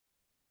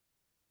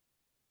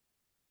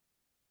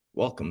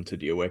Welcome to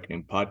the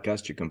Awakening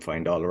Podcast. You can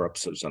find all our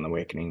episodes on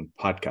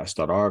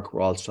awakeningpodcast.org. We're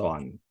also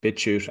on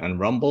BitChute and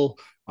Rumble.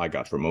 I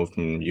got removed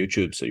from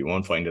YouTube, so you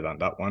won't find it on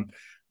that one.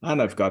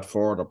 And I've got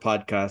 4 other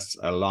podcasts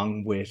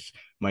along with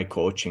my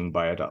coaching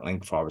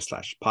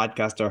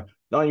bio.link/podcaster.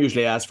 Don't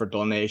usually ask for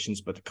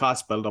donations, but the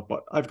costs build up.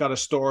 But I've got a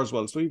store as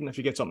well. So even if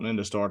you get something in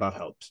the store, that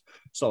helps.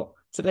 So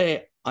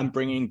today I'm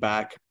bringing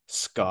back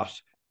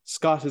Scott.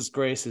 Scott is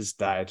Grace's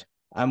dad.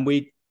 And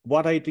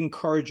what I'd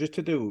encourage you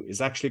to do is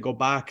actually go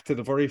back to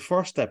the very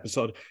first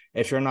episode,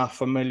 if you're not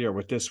familiar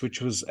with this, which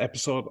was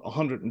episode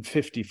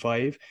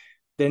 155.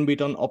 Then we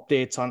done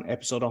updates on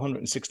episode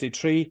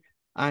 163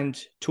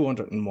 and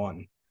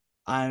 201.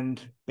 And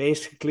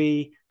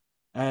basically,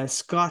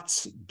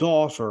 Scott's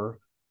daughter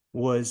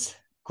was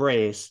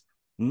Grace,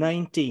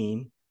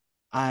 19,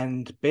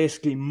 and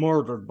basically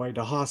murdered by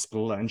the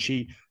hospital. And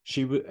she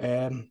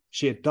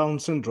had Down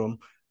syndrome.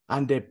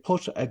 And they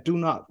put a do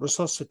not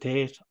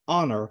resuscitate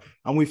on her.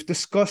 And we've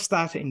discussed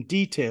that in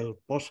detail.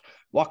 But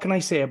what can I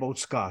say about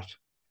Scott?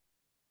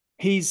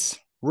 He's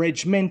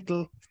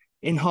regimental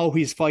in how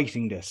he's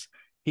fighting this.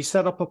 He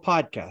set up a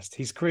podcast.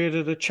 He's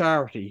created a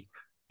charity.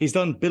 He's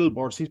done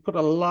billboards. He's put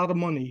a lot of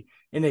money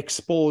in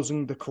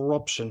exposing the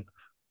corruption.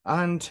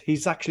 And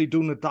he's actually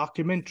doing a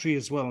documentary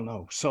as well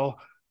now. So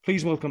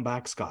please welcome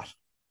back, Scott.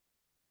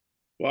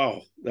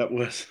 Wow, that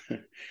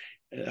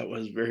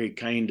was very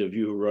kind of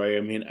you, Roy.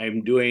 I mean,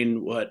 I'm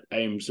doing what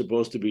I'm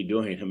supposed to be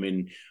doing. I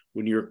mean,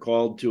 when you're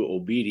called to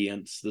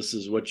obedience, this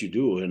is what you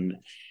do. And,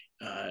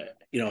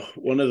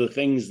 one of the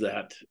things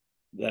that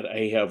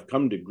I have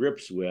come to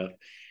grips with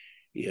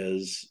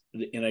is,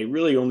 and I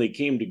really only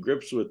came to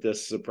grips with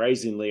this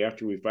surprisingly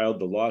after we filed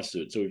the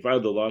lawsuit. So we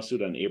filed the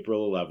lawsuit on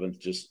April 11th,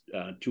 just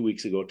 2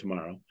 weeks ago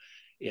tomorrow.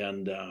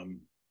 And,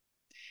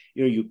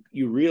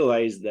 you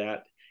realize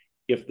that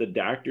if the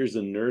doctors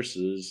and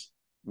nurses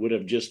would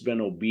have just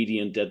been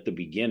obedient at the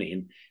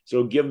beginning.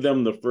 So give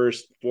them the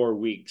first 4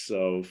 weeks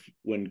of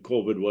when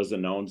COVID was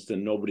announced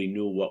and nobody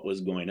knew what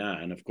was going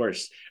on. Of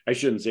course, I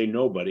shouldn't say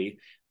nobody.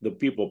 The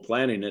people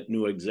planning it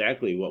knew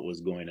exactly what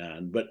was going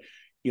on. But,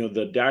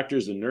 the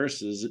doctors and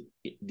nurses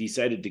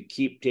decided to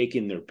keep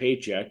taking their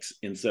paychecks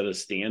instead of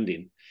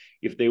standing.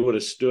 If they would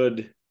have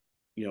stood,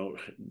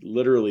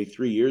 literally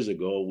 3 years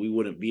ago, we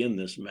wouldn't be in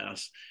this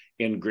mess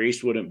and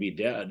Grace wouldn't be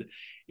dead.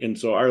 And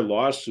so our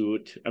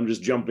lawsuit, I'm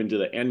just jumping to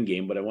the end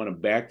game, but I want to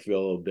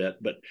backfill a bit.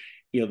 But,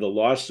 the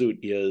lawsuit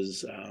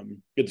is,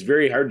 it's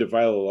very hard to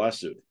file a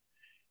lawsuit.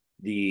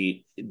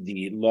 The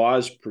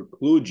laws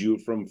preclude you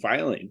from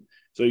filing.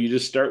 So you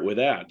just start with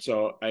that.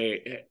 So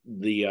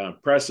the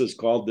press has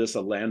called this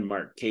a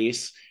landmark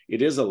case.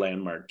 It is a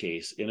landmark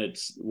case. And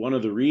it's one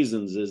of the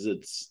reasons is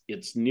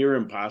it's near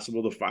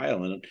impossible to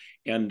file.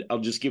 And I'll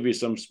just give you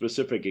some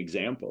specific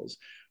examples.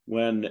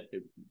 When,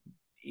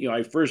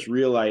 I first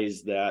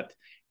realized that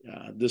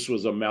this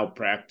was a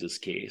malpractice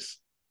case.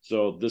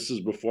 So this is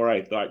before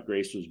I thought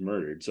Grace was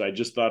murdered. So I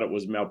just thought it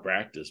was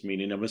malpractice,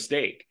 meaning a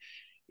mistake.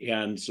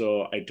 And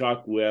so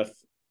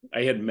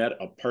I had met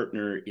a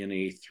partner in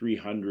a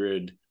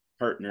 300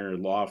 partner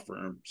law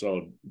firm.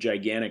 So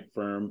gigantic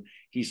firm.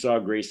 He saw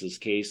Grace's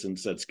case and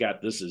said,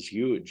 Scott, this is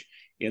huge.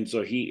 And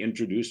so he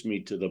introduced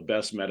me to the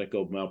best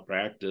medical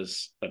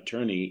malpractice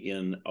attorney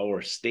in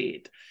our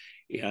state.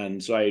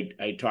 And so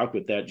I talked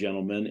with that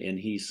gentleman and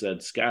he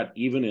said, Scott,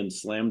 even in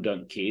slam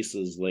dunk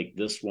cases like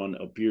this one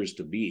appears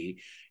to be,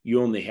 you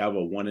only have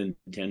a 1 in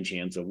 10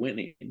 chance of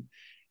winning.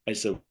 I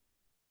said,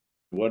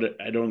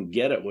 I don't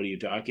get it. What are you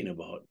talking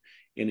about?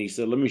 And he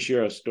said, let me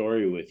share a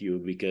story with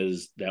you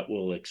because that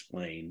will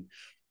explain.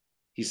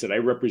 He said, I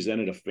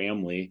represented a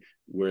family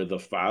where the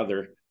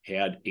father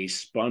had a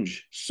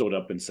sponge sewed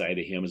up inside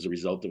of him as a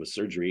result of a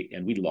surgery,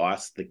 and we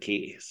lost the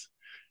case.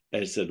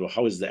 I said, well,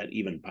 how is that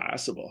even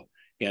possible?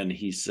 And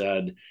he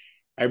said,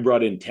 I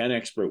brought in 10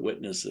 expert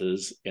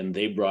witnesses and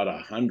they brought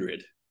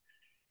 100.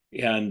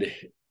 And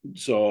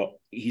so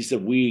he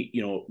said,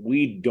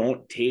 we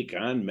don't take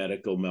on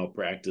medical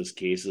malpractice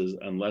cases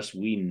unless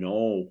we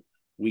know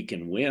we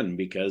can win,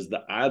 because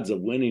the odds of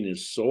winning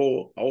is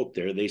so out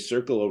there. They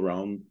circle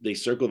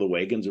the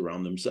wagons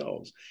around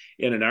themselves.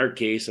 And in our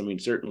case, I mean,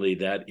 certainly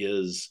that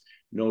is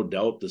no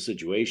doubt the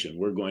situation.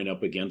 We're going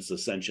up against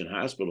Ascension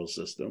Hospital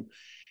System.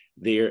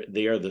 They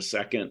are the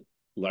second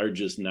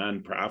largest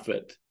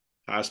nonprofit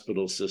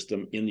hospital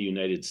system in the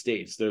United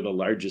States. They're the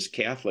largest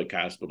Catholic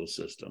hospital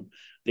system.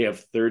 They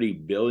have 30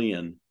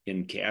 billion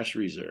in cash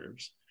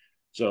reserves.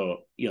 So,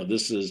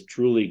 this is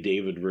truly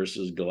David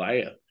versus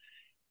Goliath.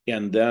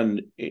 And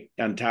then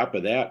on top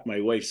of that,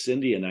 my wife,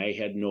 Cindy, and I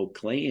had no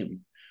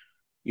claim.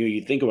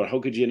 You think about how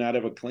could you not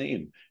have a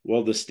claim?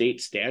 Well, the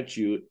state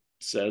statute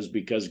says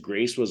because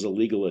Grace was a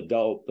legal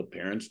adult, the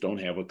parents don't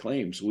have a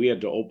claim. So we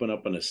had to open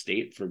up an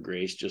estate for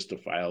Grace just to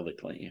file the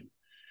claim.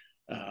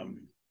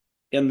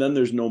 And then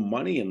there's no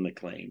money in the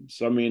claim.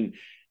 So, I mean,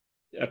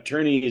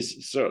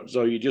 attorneys,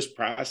 so you just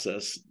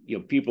process,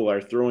 people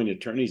are throwing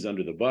attorneys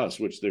under the bus,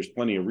 which there's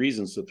plenty of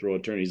reasons to throw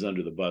attorneys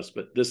under the bus,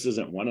 but this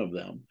isn't one of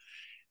them.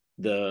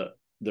 The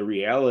the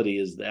reality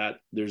is that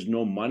there's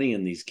no money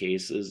in these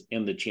cases,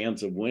 and the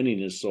chance of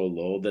winning is so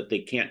low that they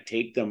can't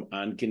take them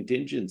on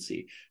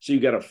contingency. So you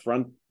got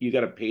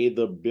to pay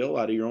the bill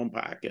out of your own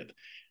pocket.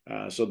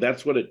 So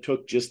that's what it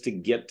took just to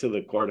get to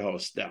the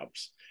courthouse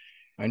steps.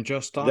 And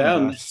just on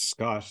Then, that,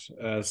 Scott,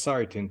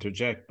 sorry to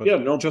interject, but yeah,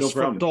 no just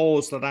for problem.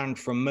 those that aren't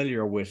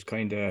familiar with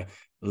kind of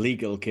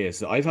legal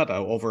cases, I've had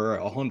over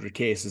 100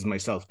 cases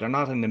myself. They're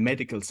not in the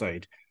medical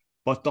side,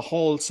 but the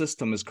whole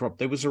system is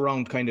corrupt. It was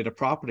around kind of the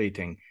property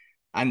thing.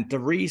 And the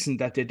reason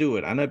that they do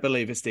it, and I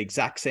believe it's the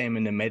exact same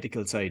in the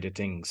medical side of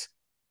things,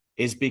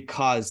 is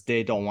because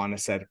they don't want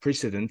to set a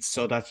precedent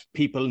so that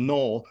people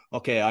know,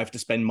 okay, I have to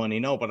spend money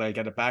now, but I'll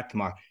get it back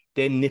tomorrow.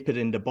 They nip it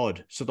in the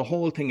bud. So the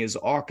whole thing is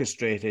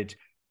orchestrated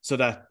so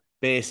that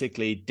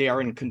basically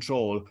they're in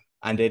control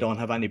and they don't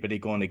have anybody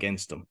going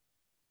against them.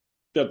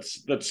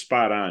 That's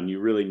spot on. You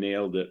really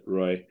nailed it,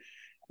 Roy.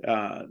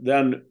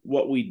 Then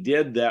what we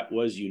did that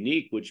was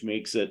unique, which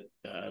makes it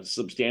a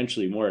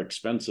substantially more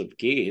expensive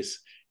case,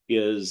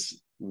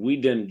 is we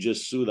didn't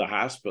just sue the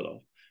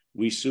hospital.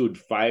 We sued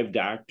 5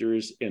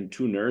 doctors and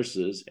 2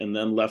 nurses, and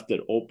then left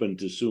it open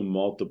to sue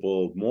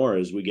multiple more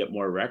as we get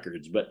more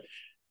records. But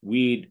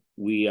we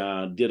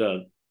did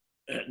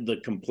the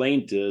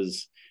complaint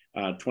is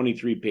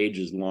 23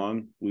 pages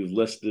long. We've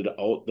listed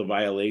out the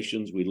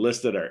violations. We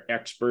listed our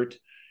expert.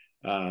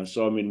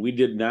 So, I mean, we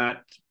did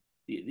not,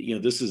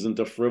 this isn't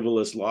a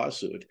frivolous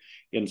lawsuit.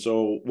 And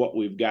so what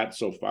we've got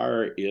so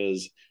far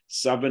is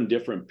 7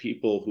 different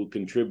people who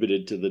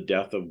contributed to the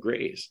death of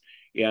Grace.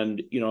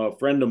 And, a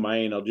friend of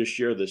mine, I'll just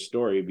share this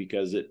story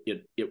because it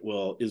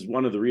is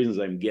one of the reasons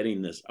I'm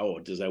getting this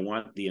out, is I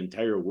want the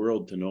entire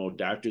world to know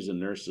doctors and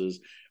nurses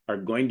are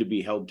going to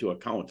be held to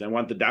account. I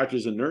want the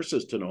doctors and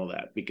nurses to know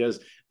that, because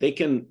they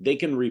can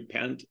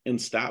repent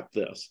and stop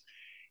this.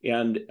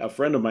 And a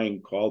friend of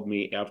mine called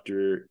me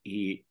after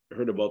he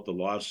heard about the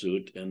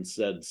lawsuit and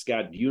said,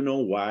 Scott, do you know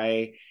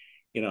why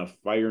in a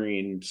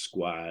firing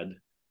squad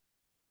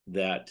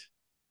that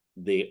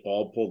they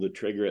all pull the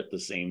trigger at the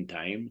same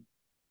time?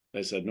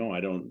 I said, no,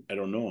 I don't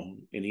know.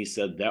 And he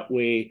said, that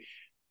way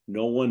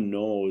no one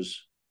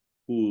knows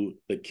who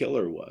the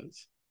killer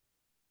was.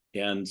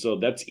 And so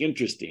that's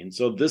interesting.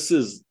 So this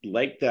is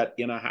like that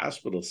in a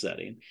hospital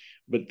setting,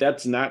 but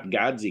that's not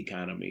God's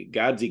economy.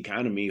 God's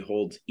economy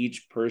holds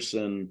each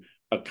person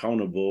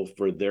accountable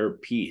for their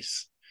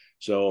piece.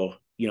 So,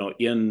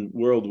 in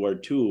World War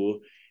II,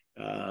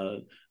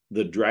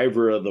 the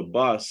driver of the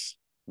bus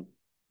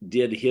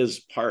did his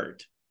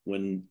part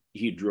when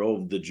he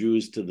drove the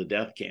Jews to the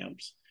death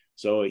camps.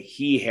 So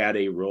he had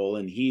a role,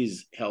 and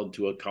he's held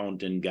to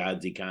account in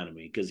God's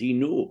economy because he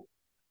knew.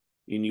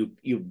 And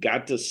you've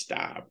got to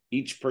stop.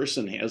 Each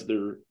person has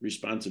their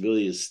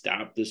responsibility to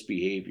stop this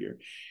behavior.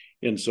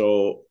 And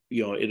so,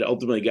 it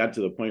ultimately got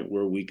to the point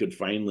where we could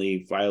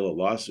finally file a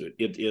lawsuit.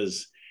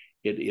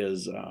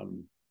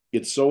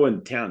 It's so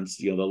intense.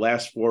 The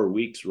last 4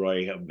 weeks,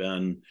 Roy, have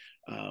been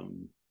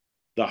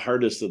the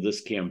hardest of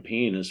this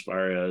campaign as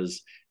far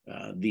as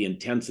the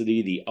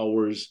intensity, the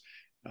hours,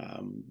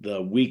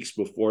 the weeks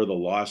before the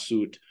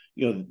lawsuit.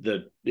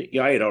 I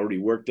had already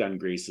worked on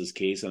Grace's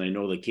case, and I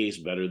know the case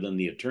better than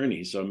the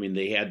attorney. So, I mean,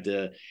 they had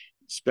to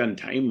spend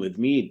time with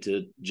me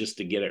to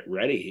get it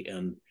ready.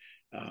 And,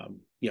 I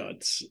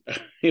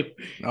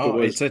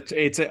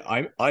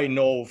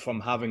know from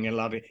having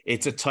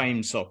it's a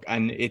time suck,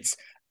 and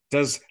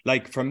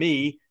for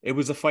me, it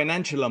was a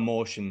financial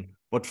emotion,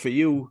 but for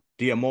you,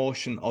 the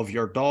emotion of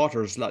your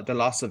the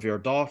loss of your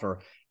daughter,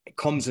 it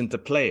comes into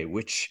play,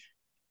 which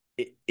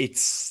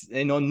it's,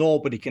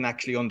 nobody can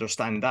actually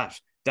understand that.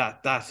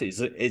 That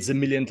is a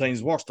million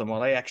times worse than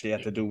what I actually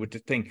had to do with the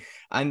thing.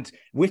 And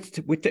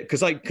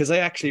because I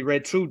actually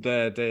read through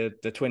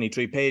the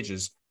 23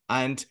 pages,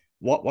 and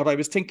what I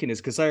was thinking is,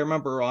 because I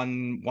remember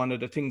on one of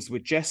the things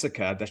with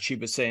Jessica that she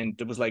was saying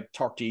there was like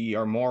 30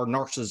 or more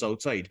nurses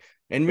outside.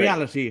 In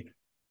reality,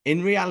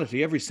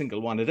 every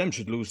single one of them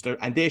should lose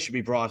and they should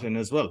be brought in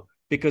as well.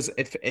 Because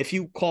if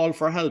you call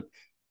for help,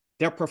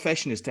 their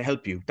profession is to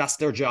help you. That's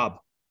their job.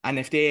 And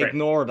if they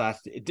ignore that,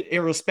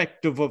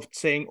 irrespective of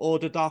saying, oh,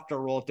 the doctor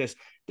wrote this,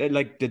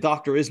 the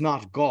doctor is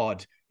not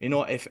God.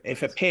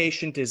 If a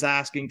patient is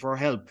asking for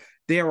help,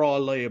 they're all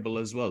liable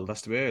as well.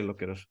 That's the way I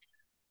look at it.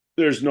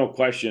 There's no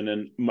question.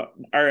 And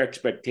our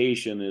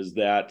expectation is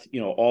that,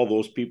 all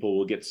those people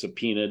will get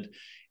subpoenaed.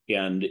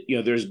 And,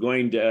 there's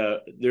going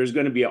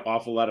to be an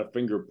awful lot of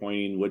finger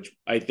pointing, which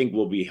I think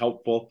will be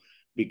helpful,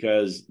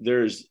 because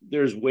there's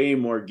way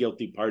more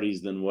guilty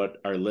parties than what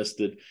are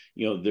listed.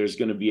 There's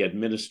going to be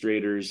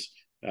administrators.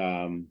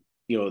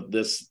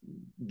 This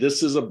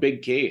is a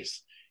big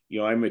case.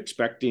 I'm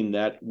expecting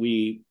that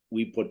we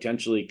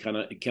potentially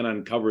can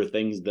uncover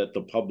things that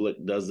the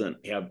public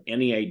doesn't have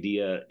any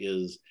idea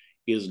is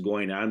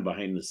going on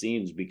behind the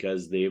scenes,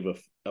 because they've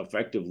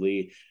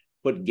effectively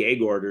put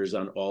gag orders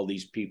on all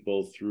these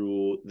people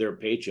through their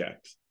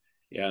paychecks.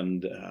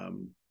 And,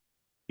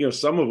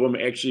 some of them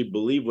actually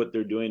believe what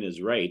they're doing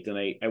is right. And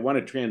I want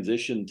to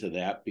transition to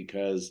that,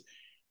 because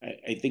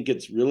I think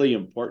it's really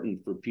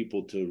important for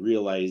people to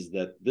realize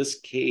that this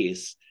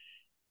case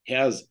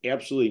has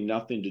absolutely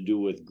nothing to do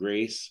with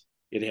Grace.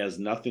 It has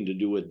nothing to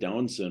do with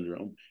Down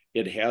syndrome.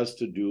 It has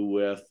to do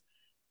with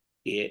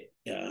it,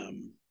 a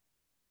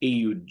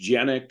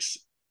eugenics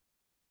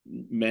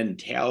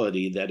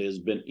mentality that has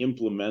been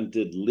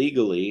implemented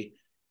legally,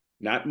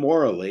 not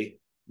morally,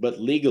 but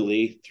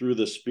legally through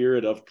the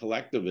spirit of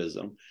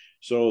collectivism.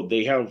 So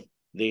they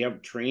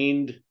have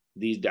trained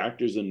these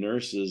doctors and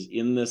nurses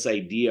in this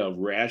idea of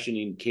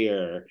rationing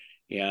care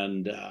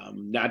and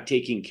not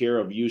taking care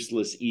of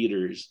useless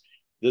eaters.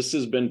 This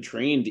has been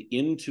trained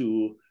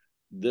into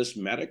this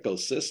medical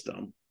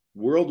system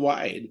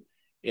worldwide.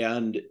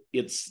 And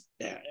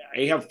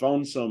I have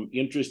found some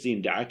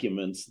interesting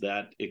documents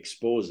that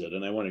expose it,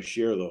 and I want to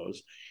share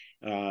those.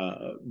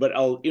 But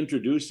I'll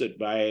introduce it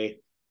by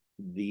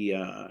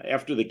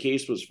after the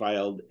case was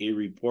filed, a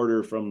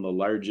reporter from the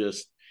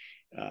largest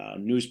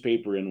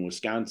newspaper in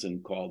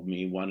Wisconsin called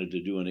me, wanted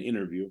to do an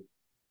interview.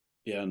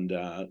 And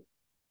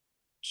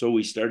so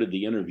we started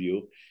the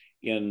interview,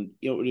 and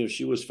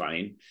she was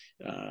fine,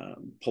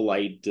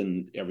 polite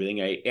and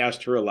everything. I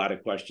asked her a lot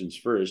of questions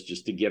first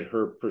just to get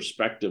her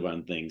perspective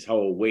on things. How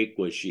awake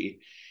was she?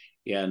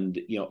 And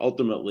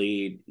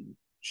ultimately,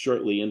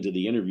 shortly into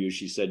the interview,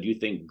 she said, "Do you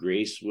think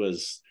Grace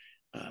was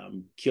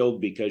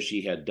killed because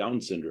she had Down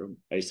syndrome?"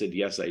 I said,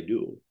 "Yes, I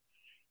do."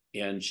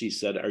 And she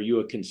said, "Are you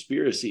a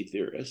conspiracy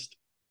theorist?"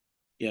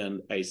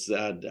 And I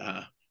said,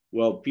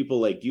 well, people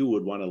like you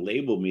would want to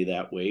label me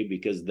that way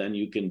because then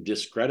you can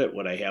discredit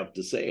what I have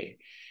to say.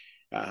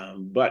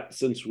 But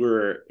since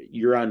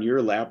you're on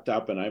your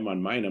laptop and I'm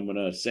on mine, I'm going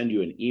to send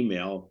you an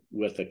email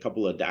with a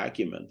couple of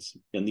documents.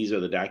 And these are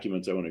the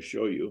documents I want to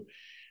show you,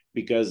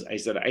 because I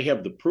said, I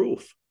have the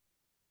proof.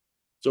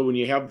 So when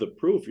you have the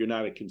proof, you're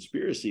not a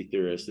conspiracy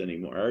theorist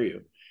anymore, are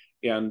you?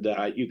 And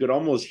you could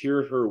almost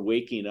hear her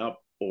waking up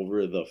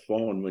over the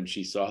phone when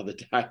she saw the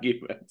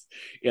documents.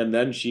 And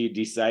then she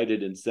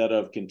decided, instead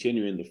of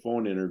continuing the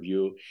phone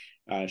interview,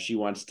 she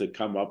wants to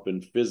come up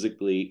and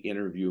physically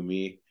interview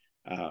me.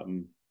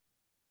 And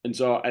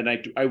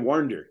I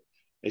warned her.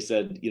 I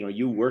said,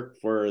 you work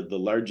for the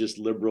largest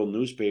liberal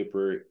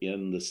newspaper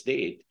in the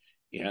state.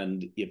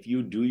 And if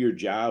you do your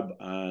job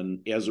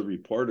as a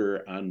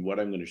reporter on what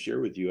I'm going to share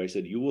with you, I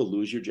said, you will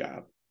lose your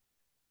job.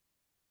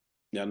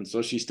 And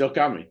so she's still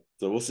coming.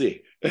 So we'll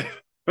see.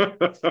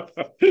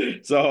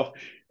 So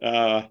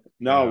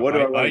now what do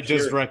I want I to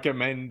just share?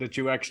 recommend that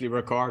you actually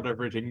record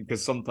everything,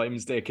 because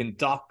sometimes they can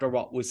doctor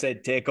what was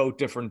said, take out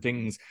different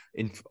things.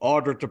 In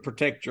order to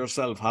protect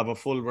yourself, have a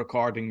full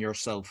recording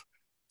yourself,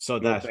 so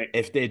that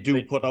if they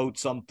do put out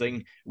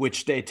something,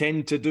 which they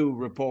tend to do,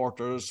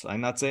 reporters,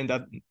 I'm not saying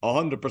that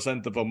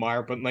 100% of them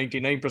are, but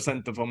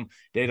 99% of them,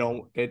 they're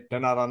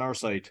not on our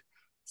side.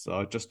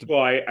 So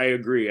well, I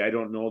agree. I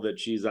don't know that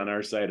she's on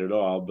our side at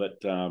all,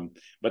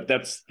 but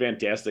that's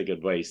fantastic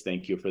advice.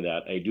 Thank you for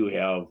that. I do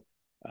have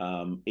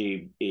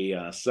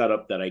a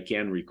setup that I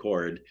can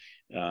record,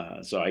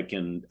 so I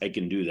can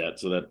do that.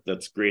 So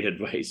that's great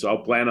advice. So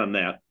I'll plan on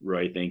that,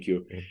 Roy. Thank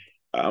you.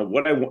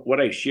 What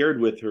I shared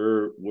with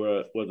her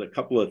was a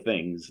couple of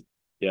things,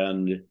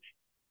 and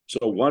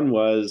so one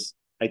was,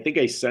 I think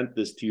I sent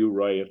this to you,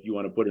 Roy, if you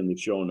want to put in the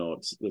show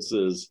notes. This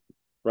is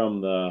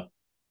from the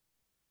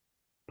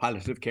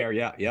palliative care.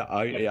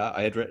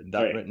 I had written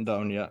that written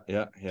down.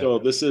 Yeah. So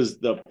this is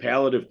the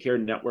Palliative Care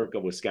Network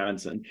of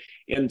Wisconsin.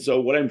 And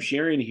so what I'm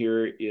sharing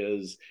here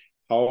is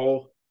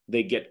how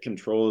they get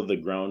control of the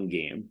ground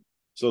game.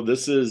 So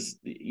this is,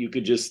 you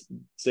could just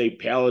say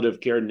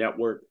Palliative Care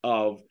Network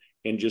of,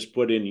 and just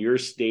put in your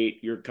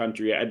state, your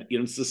country.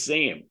 It's the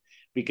same,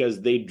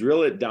 because they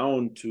drill it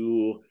down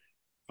to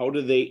how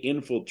do they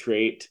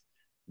infiltrate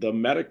the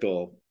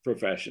medical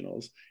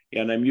professionals.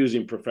 And I'm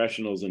using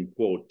professionals in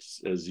quotes,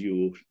 as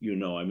you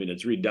know. I mean,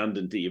 it's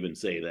redundant to even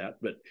say that.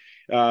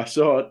 But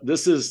so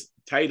this is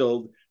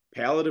titled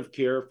Palliative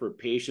Care for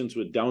Patients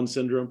with Down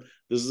Syndrome.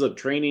 This is a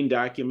training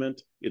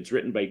document. It's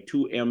written by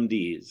 2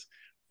 MDs,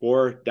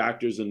 4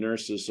 doctors and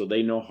nurses, so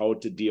they know how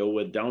to deal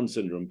with Down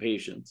syndrome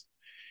patients.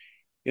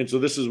 And so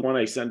this is one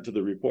I sent to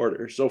the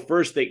reporter. So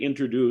first they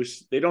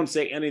don't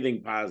say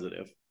anything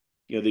positive.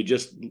 They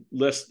just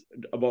list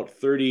about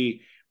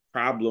 30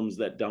 problems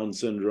that Down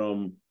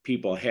syndrome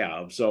people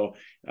have. So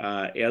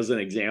as an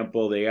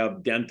example, they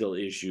have dental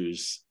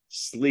issues,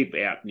 sleep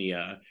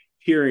apnea,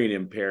 hearing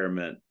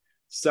impairment,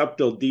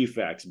 septal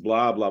defects,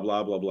 blah, blah,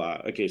 blah, blah,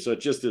 blah. Okay, so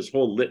it's just this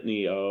whole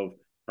litany of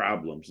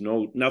problems,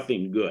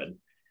 nothing good.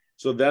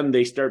 So then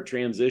they start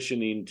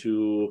transitioning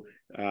to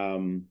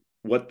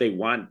what they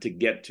want to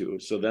get to.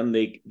 So then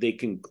they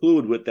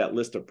conclude with that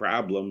list of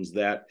problems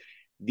that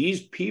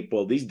these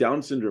people, these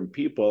Down syndrome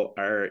people,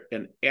 are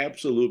an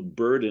absolute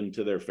burden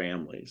to their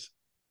families.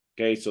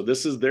 Okay, so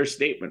this is their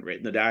statement right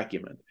in the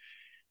document.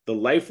 The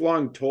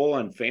lifelong toll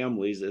on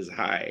families is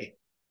high.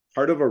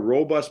 Part of a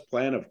robust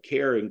plan of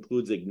care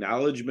includes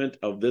acknowledgement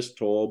of this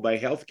toll by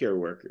healthcare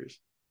workers.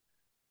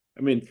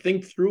 I mean,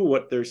 think through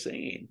what they're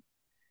saying.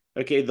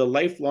 Okay, the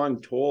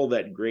lifelong toll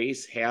that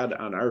Grace had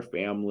on our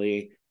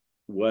family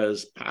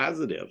was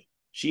positive.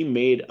 She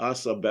made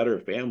us a better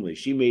family.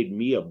 She made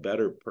me a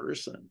better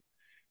person.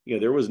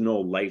 there was no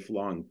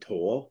lifelong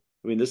toll.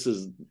 I mean, this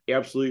is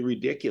absolutely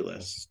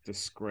ridiculous. It's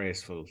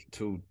disgraceful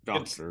to It's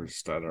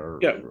doctors that are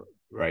yeah,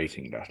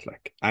 writing that.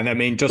 Like, and I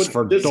mean, just but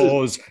for this is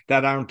those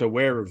that aren't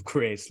aware of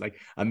Grace, like,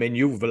 I mean,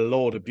 you've a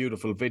load of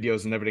beautiful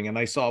videos and everything. And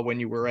I saw when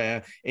you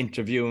were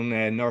interviewing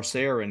Nurse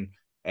Erin,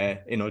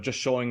 just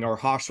showing her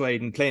horse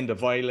riding, playing the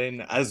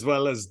violin, as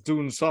well as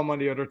doing some of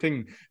the other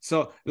thing.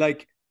 So,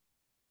 like,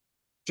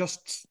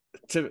 just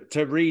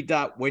to read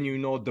that when you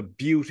know the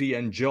beauty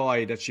and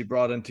joy that she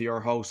brought into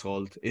your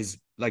household is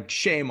like,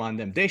 shame on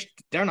them.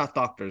 They're not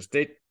doctors.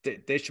 They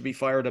should be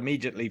fired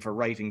immediately for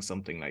writing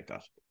something like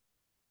that.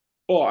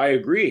 Oh, I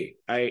agree.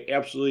 I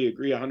absolutely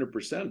agree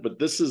 100%. But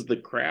this is the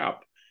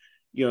crap,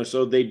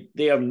 so they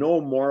have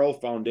no moral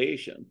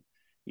foundation.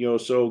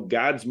 So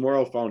God's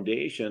moral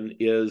foundation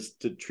is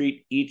to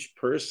treat each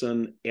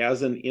person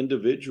as an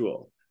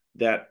individual,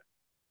 that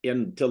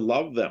and to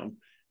love them,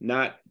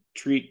 not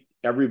treat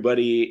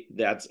everybody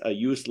that's a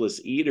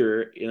useless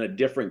eater in a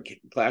different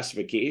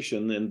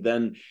classification, and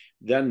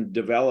then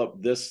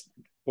develop this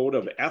code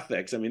of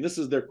ethics. I mean, this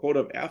is their code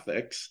of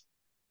ethics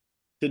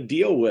to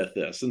deal with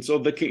this. And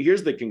so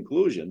here's the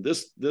conclusion.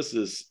 This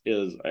is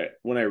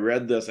when I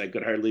read this, I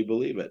could hardly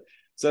believe it. It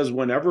says,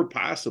 whenever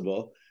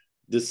possible,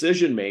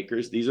 decision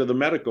makers, these are the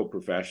medical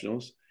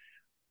professionals,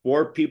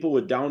 for people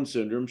with Down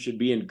syndrome should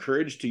be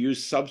encouraged to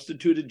use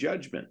substituted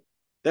judgment.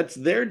 That's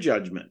their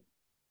judgment.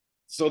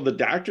 So the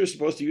doctor is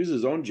supposed to use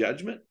his own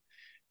judgment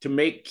to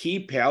make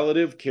key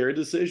palliative care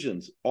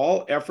decisions.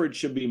 All efforts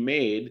should be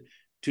made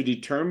to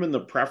determine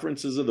the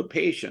preferences of the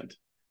patient.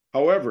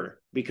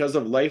 However, because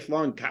of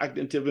lifelong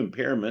cognitive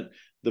impairment,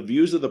 the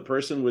views of the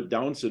person with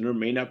Down syndrome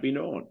may not be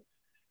known.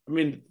 I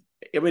mean,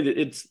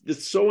 it's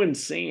so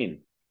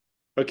insane.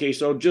 Okay,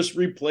 so just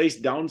replace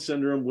Down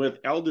syndrome with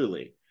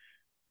elderly.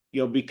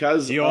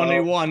 Because the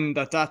only one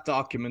that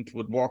document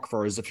would work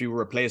for is if you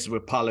replace it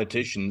with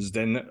politicians,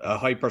 then a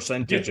high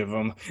percentage of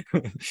them.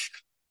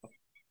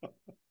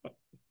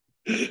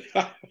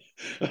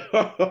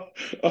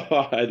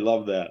 I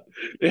love that.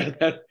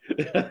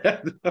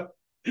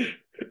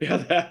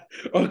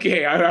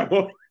 Okay.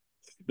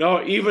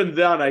 No, even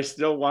then, I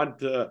still want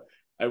to.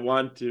 I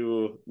want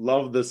to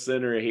love the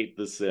sinner, hate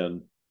the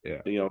sin.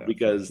 Yeah,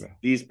 because definitely.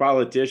 these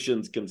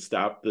politicians can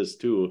stop this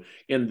too,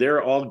 and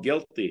they're all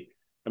guilty.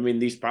 I mean,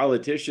 these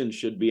politicians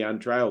should be on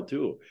trial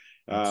too.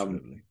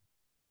 Absolutely.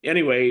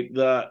 Anyway,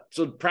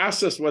 so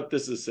process what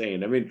this is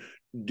saying. I mean,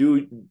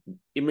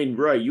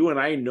 Roy, you and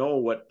I know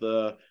what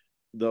the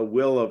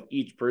will of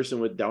each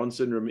person with Down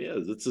syndrome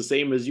is. It's the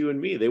same as you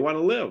and me. They want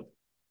to live.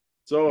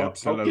 So how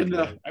can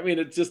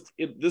Absolutely.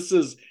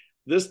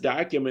 this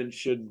document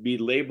should be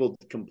labeled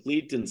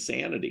complete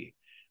insanity,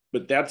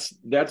 but that's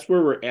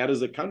where we're at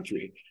as a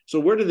country. So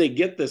where do they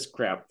get this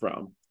crap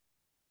from?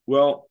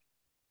 Well,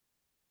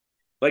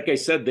 like I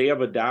said, they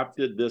have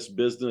adopted this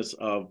business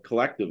of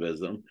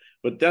collectivism,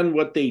 but then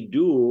what they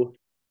do,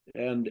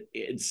 and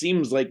it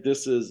seems like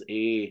this is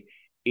a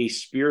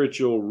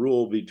spiritual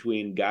rule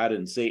between God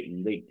and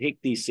Satan. They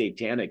take these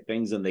satanic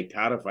things and they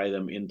codify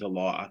them into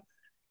law.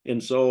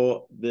 And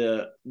so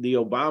the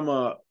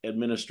Obama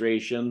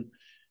administration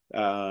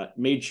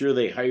made sure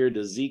they hired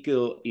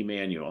Ezekiel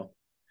Emanuel.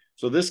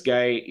 So this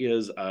guy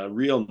is a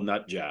real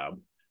nut job,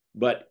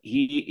 but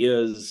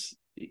he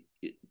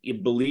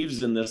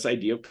believes in this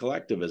idea of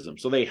collectivism.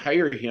 So they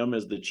hire him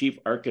as the chief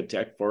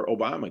architect for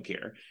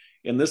Obamacare.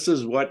 And this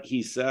is what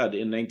he said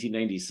in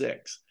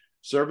 1996.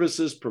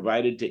 Services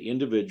provided to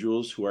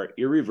individuals who are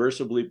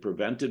irreversibly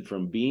prevented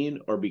from being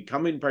or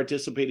becoming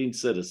participating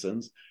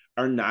citizens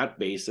are not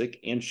basic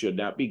and should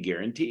not be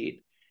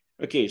guaranteed.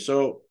 Okay,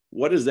 so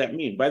what does that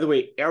mean? By the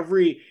way,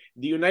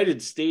 the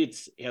United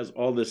States has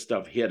all this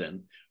stuff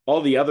hidden.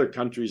 All the other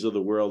countries of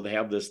the world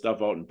have this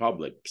stuff out in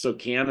public. So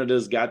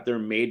Canada's got their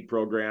MAID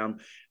program,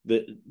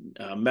 the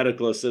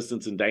medical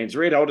assistance and dying's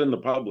right out in the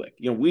public.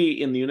 We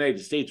in the United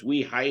States,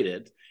 we hide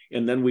it,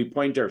 and then we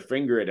point our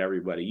finger at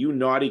everybody. You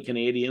naughty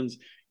Canadians,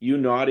 you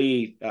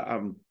naughty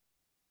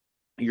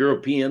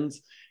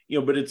Europeans.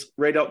 But it's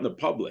right out in the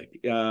public.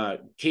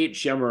 Kate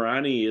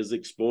Shemirani is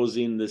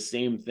exposing the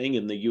same thing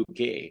in the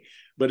UK,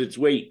 but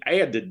I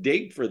had to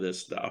dig for this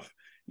stuff.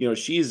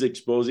 She's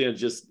exposing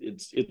it.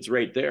 It's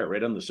right there,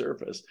 right on the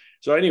surface.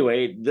 So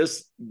anyway,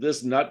 this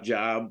nut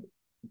job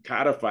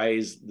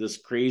codifies this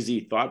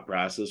crazy thought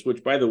process,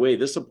 which, by the way,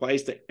 this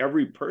applies to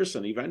every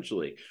person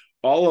eventually.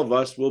 All of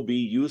us will be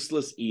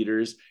useless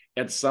eaters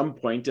at some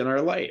point in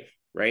our life,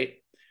 right?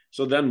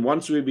 So then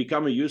once we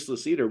become a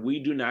useless eater, we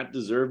do not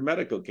deserve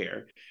medical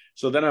care.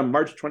 So then on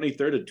March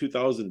 23rd of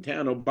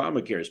 2010,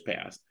 Obamacare is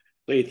passed.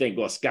 So you think,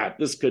 well, Scott,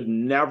 this could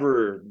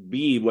never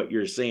be what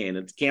you're saying.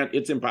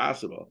 It's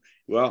impossible.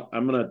 Well,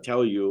 I'm going to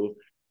tell you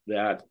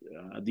that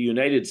the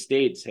United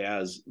States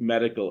has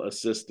medical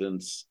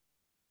assistance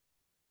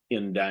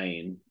in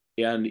dying,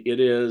 and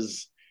it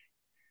is.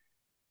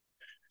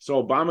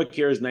 So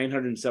Obamacare is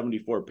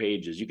 974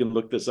 pages. You can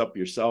look this up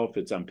yourself.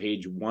 It's on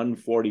page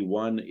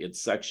 141.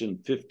 It's section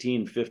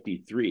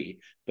 1553.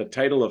 The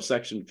title of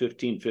section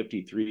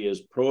 1553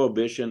 is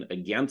Prohibition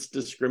Against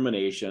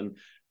Discrimination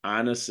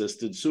on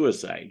Assisted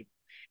Suicide.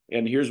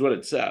 And here's what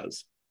it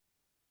says: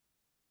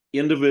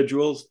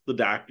 individuals, the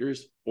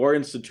doctors, or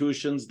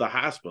institutions, the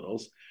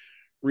hospitals,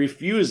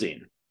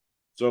 refusing.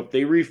 So if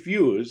they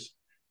refuse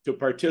to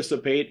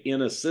participate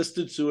in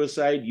assisted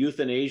suicide,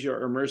 euthanasia,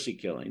 or mercy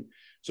killing,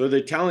 so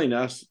they're telling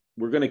us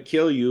we're going to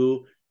kill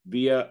you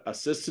via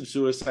assisted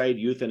suicide,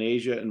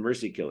 euthanasia, and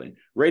mercy killing,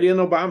 right in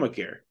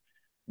Obamacare.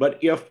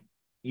 But if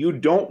you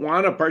don't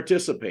want to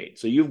participate,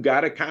 so you've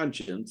got a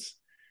conscience,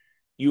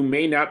 you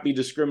may not be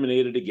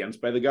discriminated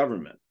against by the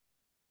government.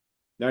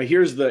 Now,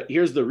 here's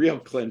the real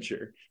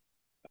clincher.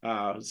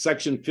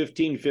 Section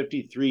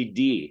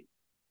 1553D.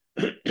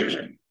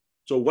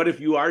 So what if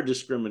you are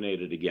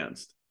discriminated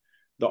against?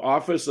 The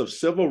Office of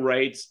Civil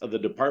Rights of the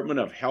Department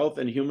of Health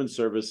and Human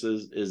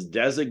Services is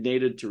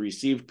designated to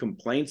receive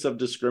complaints of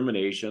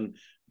discrimination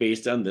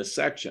based on this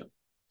section.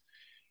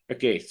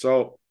 Okay,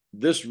 so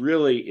this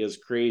really is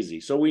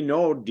crazy. So we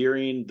know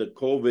during the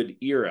COVID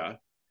era,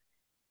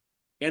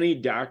 any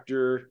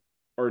doctor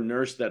or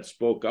nurse that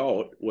spoke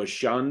out was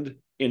shunned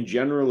and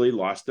generally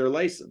lost their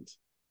license,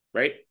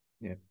 right?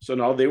 Yeah. So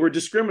now they were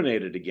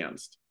discriminated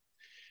against.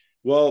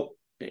 Well,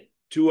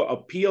 to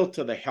appeal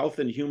to the Health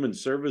and Human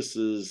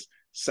Services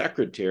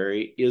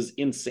Secretary is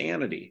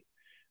insanity.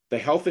 The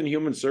Health and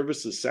Human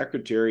Services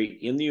Secretary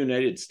in the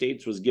United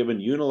States was given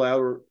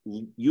unilateral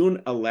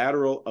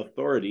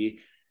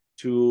authority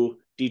to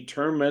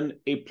determine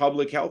a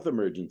public health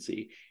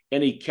emergency,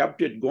 and he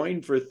kept it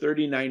going for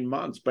 39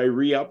 months by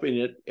re-upping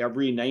it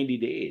every 90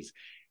 days.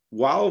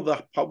 While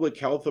the public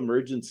health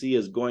emergency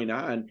is going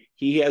on,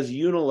 he has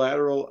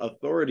unilateral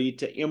authority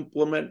to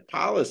implement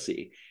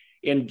policy.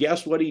 And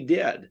guess what he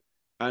did?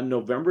 On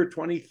November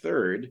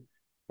 23rd,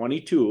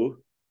 22,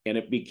 and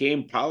it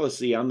became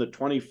policy on the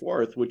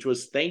 24th, which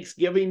was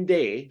Thanksgiving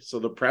Day, so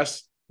the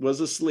press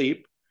was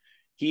asleep,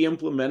 he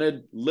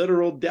implemented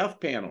literal death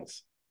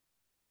panels.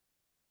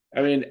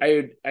 I mean,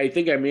 I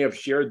think I may have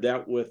shared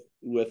that with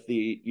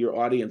your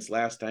audience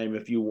last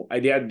time. I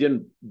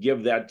didn't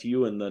give that to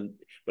you,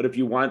 but if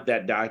you want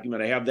that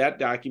document, I have that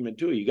document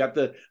too. You got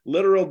the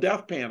literal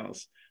death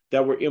panels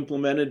that were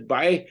implemented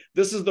by,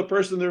 this is the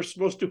person they're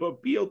supposed to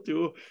appeal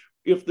to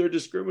if they're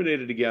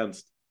discriminated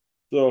against.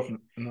 So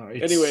no,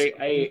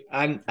 anyway,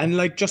 and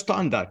like, just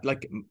on that,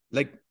 like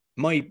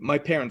my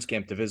parents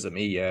came to visit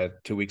me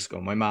 2 weeks ago.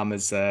 My mom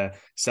is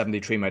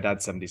 73, my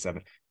dad's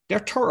 77.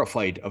 They're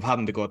terrified of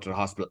having to go to the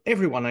hospital.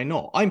 Everyone I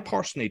know, I'm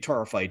personally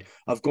terrified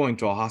of going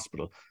to a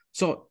hospital.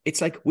 So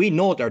it's like, we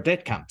know they're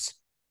death camps.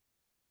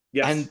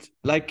 yes. And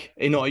like,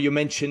 you know, you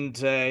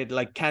mentioned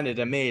like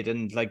Canada made,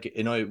 and like,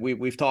 you know,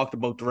 we've talked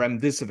about the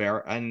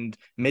remdesivir and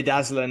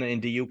midazolam in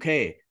the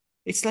UK.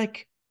 It's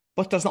like,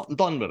 but there's nothing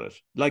done with it.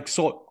 Like,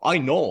 so I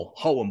know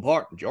how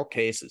important your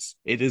case is.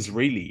 It is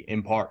really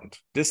important.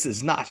 This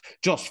is not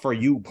just for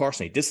you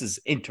personally. This is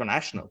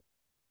international.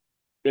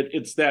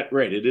 It's that,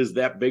 right. It is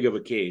that big of a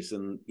case.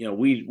 And, you know,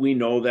 we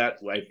know that.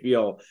 I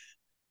feel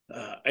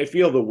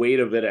the weight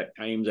of it at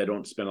times. I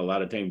don't spend a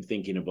lot of time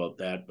thinking about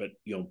that, but,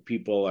 you know,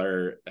 people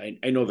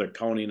I know they're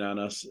counting on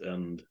us,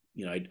 and,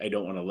 you know, I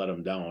don't want to let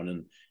them down.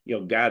 And, you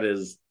know, God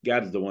is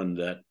the one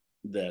that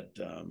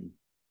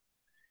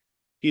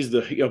he's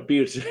the, you know,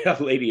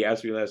 a lady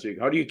asked me last week,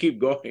 how do you keep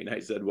going? I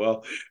said,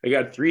 well, I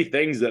got three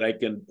things that I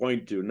can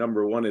point to.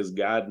 Number one is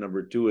God.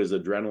 Number two is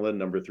adrenaline.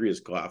 Number three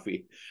is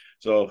coffee.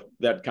 So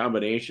that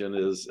combination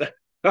is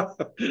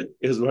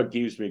what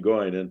keeps me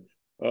going. And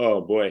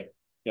oh boy,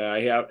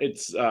 yeah,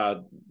 it's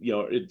you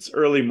know, it's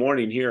early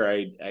morning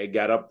here. I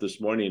got up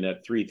this morning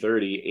at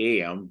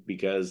 3:30 a.m.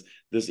 because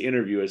this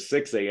interview is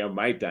 6 a.m.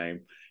 my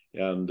time.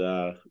 And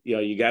you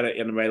know, you got to,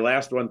 and my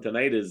last one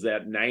tonight is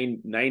at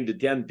 9 to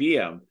 10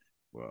 p.m.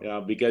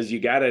 Wow. Because you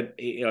got to,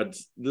 you know,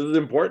 this is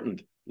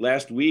important.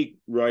 Last week,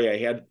 Roy, I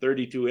had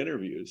 32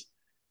 interviews.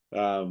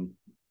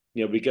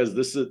 You know, because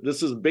this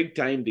is big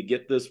time to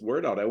get this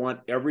word out. I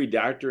want every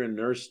doctor and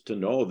nurse to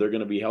know they're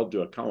going to be held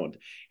to account.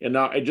 And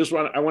now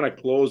I want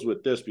to close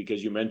with this,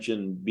 because you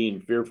mentioned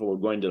being fearful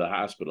of going to the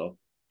hospital.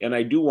 And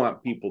I do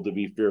want people to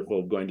be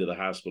fearful of going to the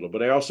hospital,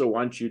 but I also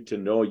want you to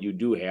know you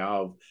do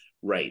have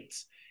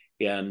rights.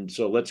 And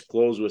so let's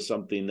close with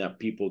something that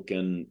people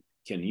can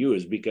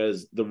use,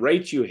 because the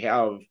rights you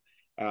have,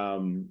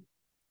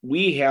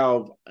 we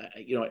have,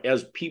 you know,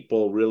 as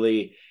people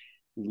really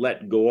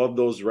let go of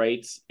those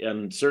rights.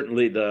 And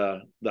certainly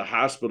the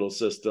hospital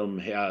system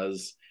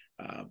has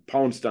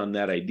pounced on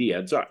that idea.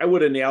 And so I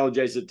would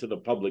analogize it to the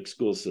public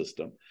school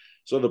system.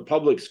 So the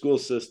public school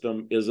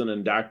system is an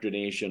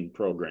indoctrination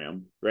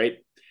program, right?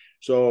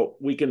 So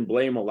we can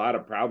blame a lot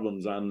of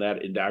problems on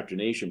that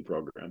indoctrination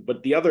program,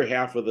 but the other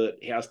half of it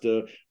has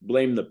to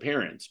blame the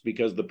parents,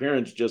 because the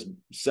parents just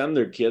send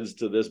their kids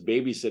to this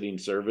babysitting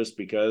service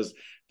because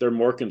they're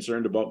more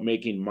concerned about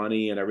making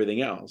money and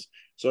everything else.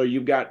 So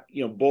you've got,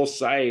 you know, both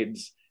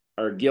sides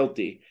are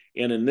guilty.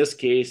 And in this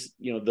case,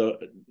 you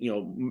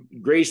know,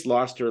 Grace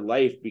lost her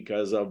life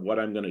because of what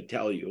I'm going to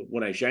tell you.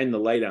 When I shine the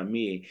light on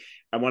me,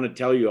 I want to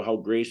tell you how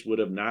Grace would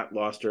have not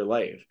lost her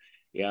life.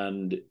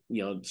 And,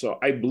 you know, so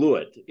I blew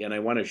it, and I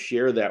want to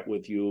share that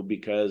with you,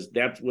 because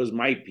that was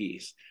my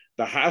piece.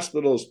 The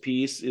hospital's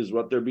piece is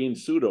what they're being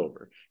sued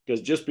over,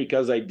 because just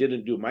because I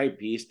didn't do my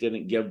piece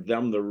didn't give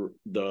them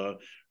the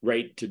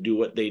right to do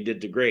what they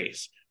did to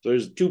Grace. So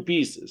there's two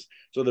pieces.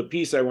 So the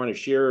piece I want to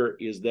share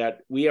is that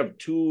we have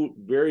two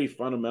very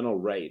fundamental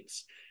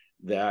rights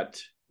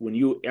that when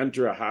you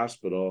enter a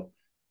hospital,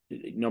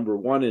 number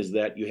one is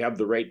that you have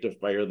the right to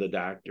fire the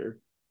doctor.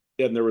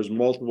 And there was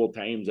multiple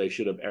times I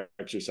should have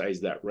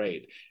exercised that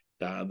right.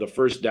 The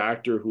first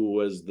doctor who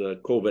was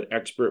the COVID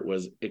expert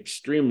was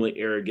extremely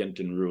arrogant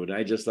and rude. And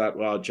I just thought,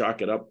 well, I'll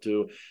chalk it up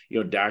to,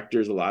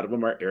 doctors, a lot of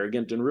them are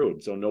arrogant and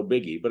rude, so no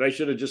biggie. But I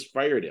should have just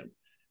fired him.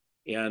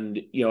 And,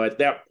 at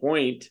that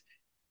point,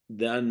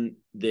 then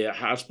the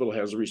hospital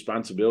has a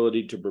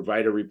responsibility to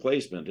provide a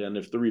replacement. And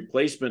if the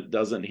replacement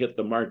doesn't hit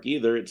the mark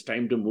either, it's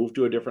time to move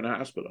to a different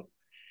hospital.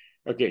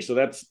 Okay, so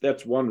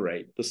that's one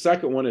right. The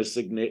second one is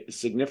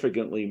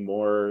significantly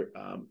more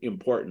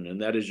important,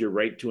 and that is your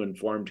right to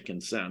informed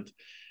consent.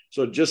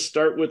 So just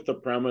start with the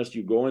premise,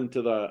 you go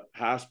into the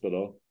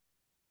hospital.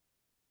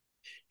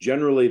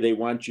 Generally, they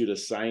want you to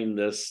sign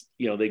this,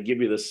 they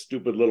give you this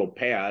stupid little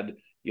pad,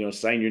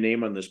 sign your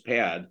name on this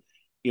pad.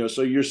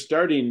 So you're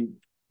starting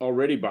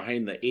already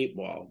behind the eight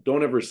ball.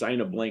 Don't ever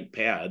sign a blank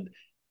pad.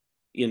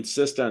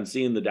 Insist on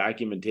seeing the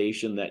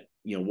documentation that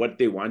what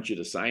they want you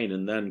to sign,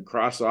 and then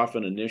cross off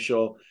an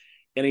initial,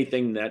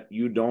 anything that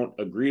you don't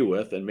agree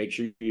with, and make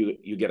sure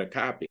you get a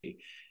copy.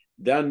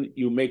 Then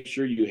you make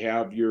sure you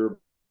have your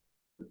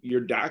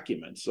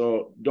documents.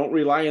 So don't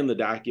rely on the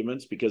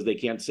documents because they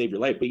can't save your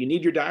life, but you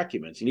need your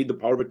documents. You need the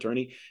power of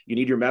attorney. You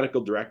need your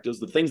medical directives,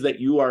 the things that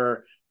you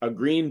are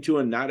agreeing to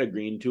and not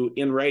agreeing to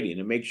in writing,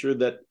 and make sure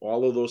that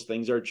all of those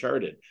things are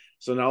charted.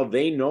 So now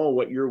they know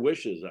what your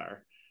wishes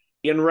are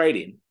in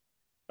writing.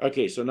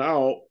 Okay, so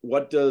now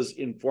what does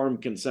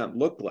informed consent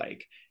look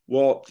like?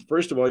 Well,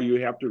 first of all,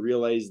 you have to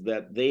realize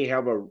that they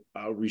have a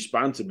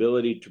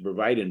responsibility to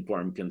provide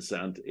informed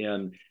consent.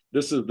 And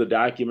this is the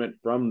document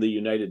from the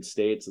United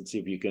States. Let's see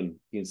if you can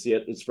see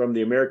it. It's from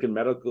the American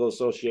Medical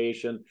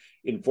Association,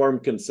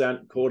 Informed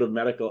Consent Code of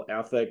Medical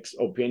Ethics,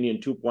 Opinion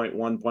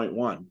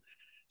 2.1.1.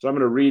 So I'm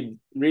going to read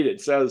it.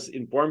 It says,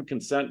 informed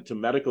consent to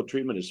medical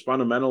treatment is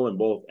fundamental in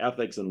both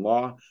ethics and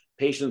law.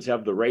 Patients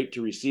have the right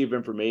to receive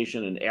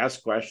information and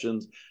ask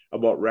questions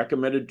about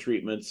recommended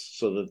treatments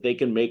so that they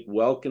can make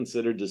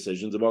well-considered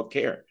decisions about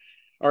care.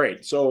 All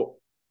right, so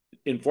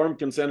informed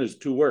consent is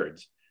two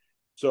words.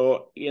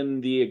 So in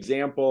the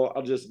example,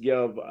 I'll just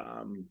give,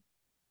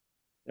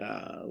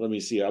 let me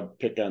see, I'll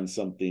pick on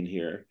something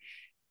here.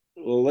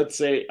 Well, let's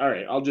say, all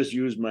right, I'll just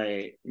use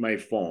my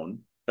phone.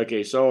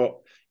 Okay,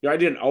 so I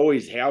didn't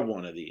always have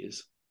one of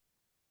these,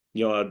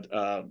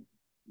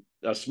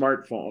 a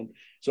smartphone.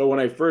 So when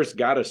I first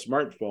got a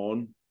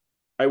smartphone,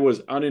 I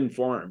was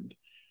uninformed.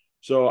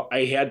 So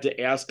I had to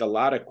ask a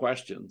lot of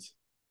questions.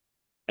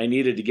 I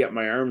needed to get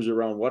my arms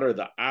around what are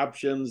the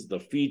options,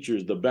 the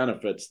features, the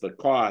benefits, the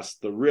costs,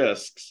 the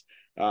risks,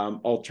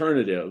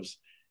 alternatives.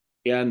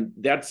 And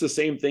that's the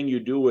same thing you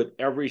do with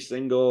every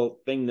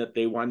single thing that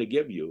they want to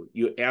give you.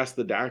 You ask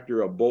the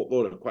doctor a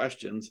boatload of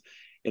questions,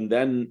 and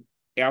then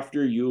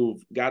after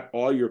you've got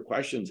all your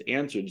questions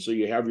answered, so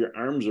you have your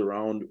arms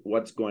around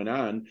what's going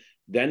on,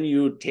 then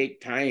you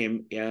take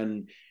time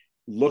and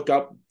look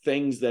up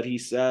things that he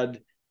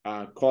said,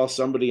 call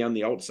somebody on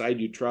the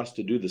outside you trust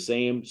to do the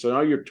same. So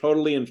now you're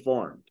totally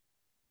informed.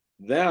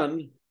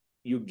 Then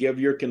you give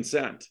your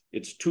consent.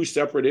 It's two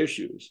separate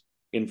issues.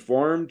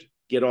 Informed,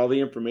 get all the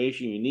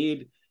information you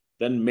need,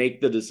 then make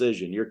the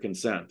decision, your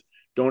consent.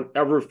 Don't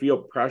ever feel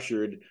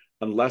pressured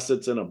unless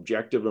it's an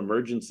objective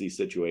emergency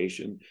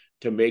situation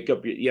to make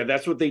up your,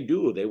 that's what they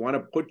do. They want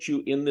to put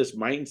you in this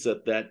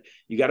mindset that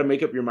you got to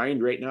make up your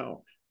mind right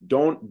now.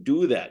 Don't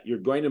do that. You're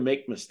going to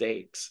make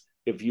mistakes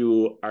if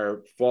you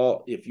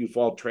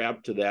fall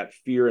trapped to that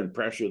fear and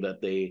pressure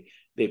that they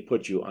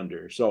put you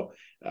under. So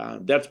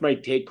that's my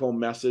take home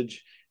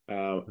message.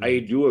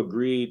 I do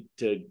agree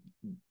to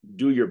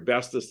do your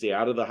best to stay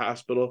out of the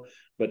hospital,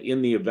 but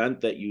in the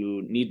event that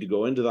you need to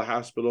go into the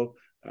hospital,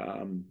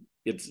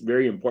 it's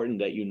very important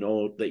that you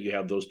know that you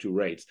have those two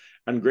rights.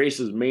 On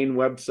Grace's main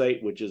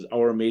website, which is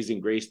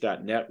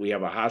ouramazinggrace.net, we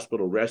have a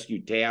hospital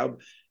rescue tab.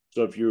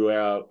 So if you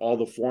all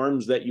the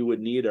forms that you would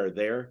need are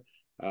there.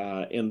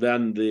 And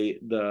then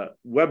the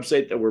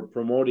website that we're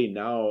promoting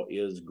now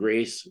is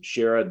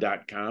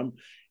graceschara.com,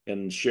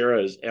 and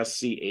Schara is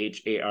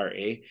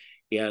Schara.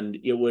 And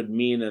it would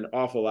mean an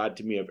awful lot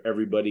to me if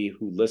everybody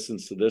who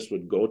listens to this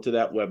would go to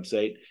that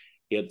website.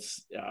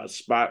 It's a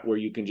spot where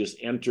you can just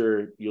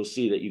enter, you'll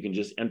see that you can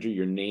just enter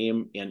your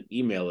name and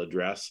email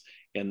address.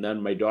 And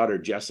then my daughter,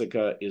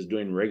 Jessica, is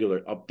doing regular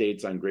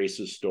updates on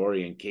Grace's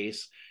story and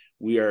case.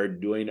 We are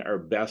doing our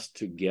best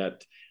to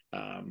get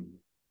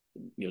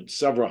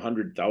several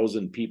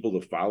 100,000 people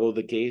to follow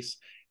the case.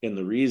 And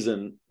the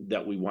reason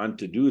that we want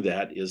to do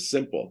that is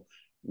simple.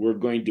 We're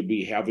going to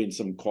be having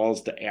some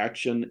calls to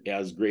action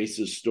as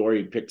Grace's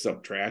story picks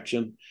up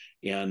traction.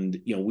 And,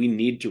 we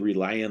need to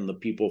rely on the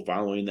people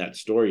following that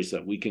story so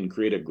that we can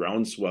create a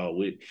groundswell.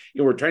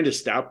 We're trying to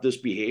stop this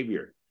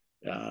behavior.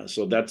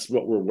 So that's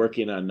what we're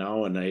working on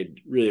now. And I'd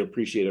really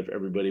appreciate if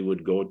everybody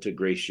would go to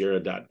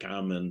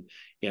graceschara.com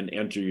and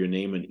enter your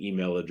name and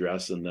email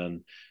address. And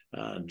then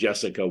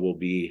Jessica will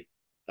be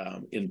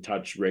in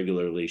touch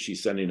regularly.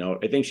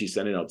 I think she's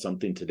sending out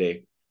something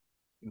today.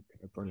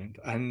 Okay, brilliant.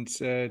 And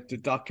the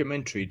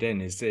documentary then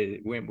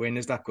when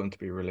is that going to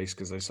be released?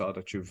 Because I saw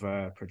that you've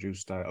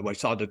produced that. I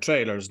saw the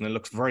trailers and it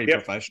looks very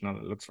professional.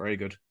 It looks very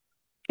good.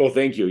 Oh,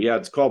 thank you. Yeah,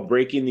 it's called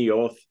Breaking the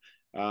Oath.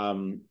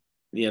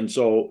 And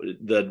so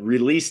the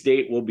release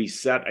date will be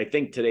set. I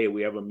think today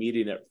we have a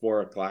meeting at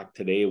 4:00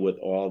 today with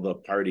all the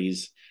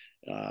parties.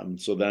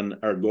 So then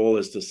our goal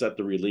is to set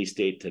the release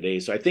date today.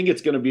 So I think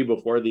it's going to be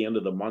before the end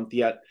of the month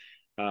yet.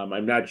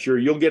 I'm not sure.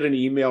 You'll get an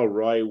email,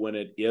 Roy, when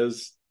it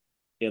is.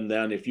 And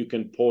then if you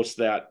can post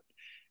that,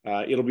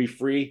 it'll be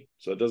free.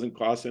 So it doesn't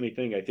cost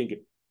anything. I think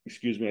it's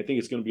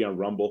going to be on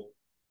Rumble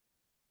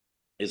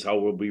is how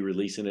we'll be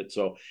releasing it.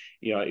 So,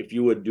 if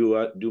you would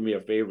do me a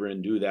favor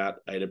and do that,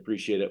 I'd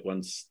appreciate it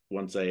once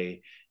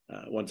I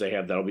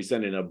have that. I'll be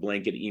sending a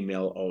blanket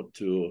email out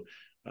to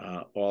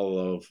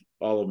all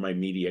of my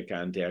media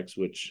contacts,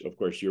 which of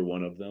course you're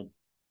one of them.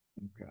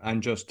 Okay.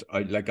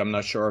 And I'm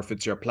not sure if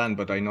it's your plan,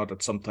 but I know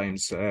that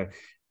sometimes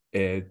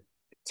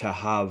to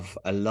have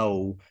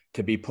allow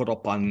to be put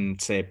up on,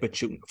 say,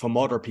 BitChute from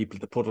other people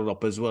to put it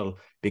up as well,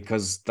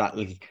 because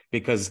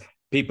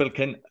people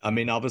can,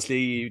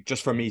 obviously,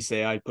 just for me,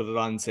 say, I put it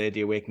on, say,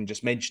 The Awakening,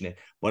 just mention it.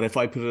 But if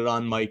I put it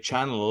on my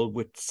channel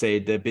with, say,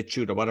 the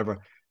BitChute or whatever,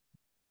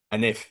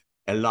 and if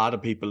a lot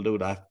of people do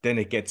that, then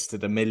it gets to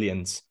the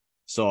millions.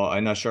 So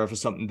I'm not sure if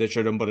it's something that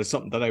you're doing, but it's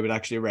something that I would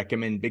actually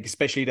recommend,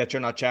 especially that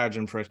you're not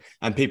charging for it,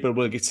 and people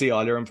will see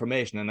all your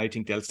information, and I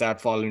think they'll start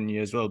following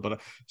you as well.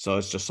 But so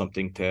it's just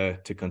something to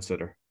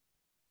consider.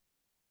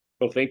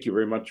 Well, thank you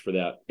very much for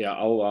that. Yeah,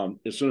 I'll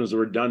as soon as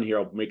we're done here,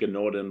 I'll make a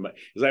note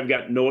because I've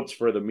got notes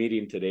for the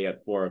meeting today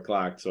at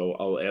 4:00. So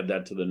I'll add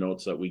that to the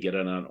notes so that we get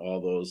it on all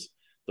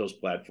those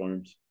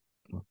platforms.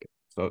 Okay.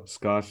 So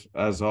Scott,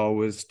 as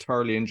always,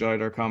 thoroughly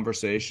enjoyed our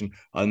conversation.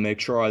 I'll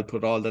make sure I'll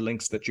put all the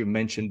links that you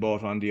mentioned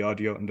both on the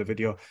audio and the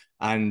video.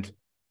 And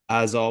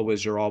as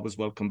always, you're always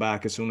welcome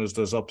back as soon as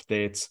there's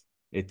updates.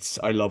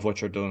 I love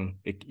what you're doing.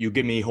 You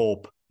give me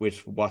hope with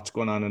what's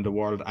going on in the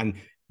world. And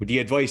with the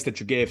advice that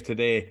you gave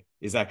today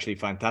is actually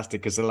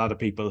fantastic, because a lot of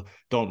people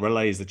don't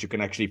realize that you can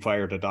actually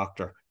fire the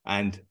doctor,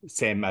 and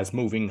same as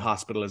moving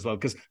hospital as well.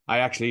 Because I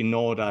actually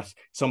know that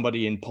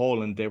somebody in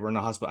Poland, they were in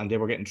a hospital and they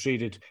were getting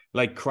treated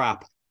like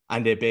crap.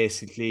 And they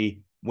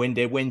basically, when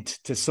they went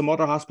to some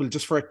other hospital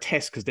just for a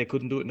test because they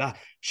couldn't do it now,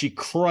 she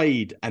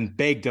cried and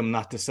begged them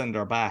not to send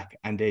her back,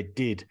 and they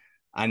did.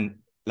 And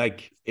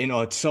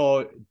it's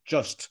so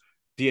just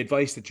the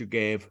advice that you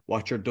gave,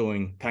 what you're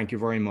doing. Thank you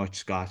very much,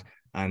 Scott.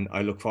 And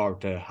I look forward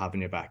to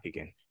having you back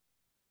again.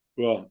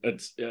 Well,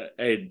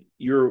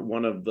 you're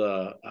one of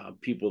the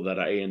people that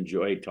I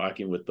enjoy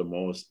talking with the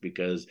most,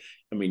 because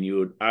you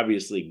would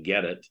obviously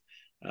get it,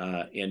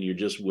 and you're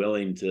just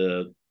willing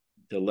to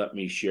let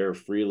me share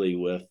freely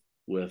with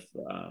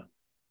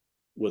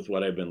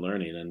what I've been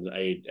learning, and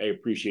I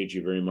appreciate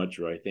you very much,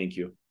 Roy. Thank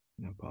you.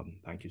 No problem.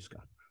 Thank you,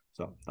 Scott.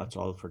 So that's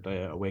all for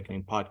the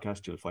Awakening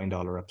Podcast. You'll find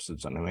all our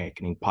episodes on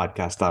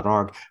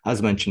awakeningpodcast.org.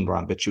 As mentioned, we're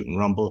on BitChute and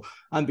Rumble.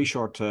 And be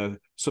sure to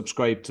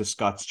subscribe to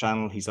Scott's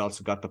channel. He's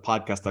also got the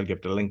podcast. I'll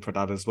give the link for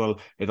that as well.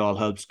 It all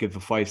helps. Give a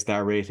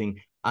 5-star rating.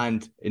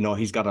 And,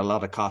 he's got a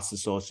lot of costs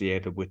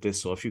associated with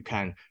this. So if you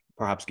can,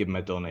 perhaps give him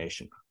a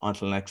donation.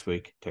 Until next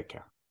week, take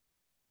care.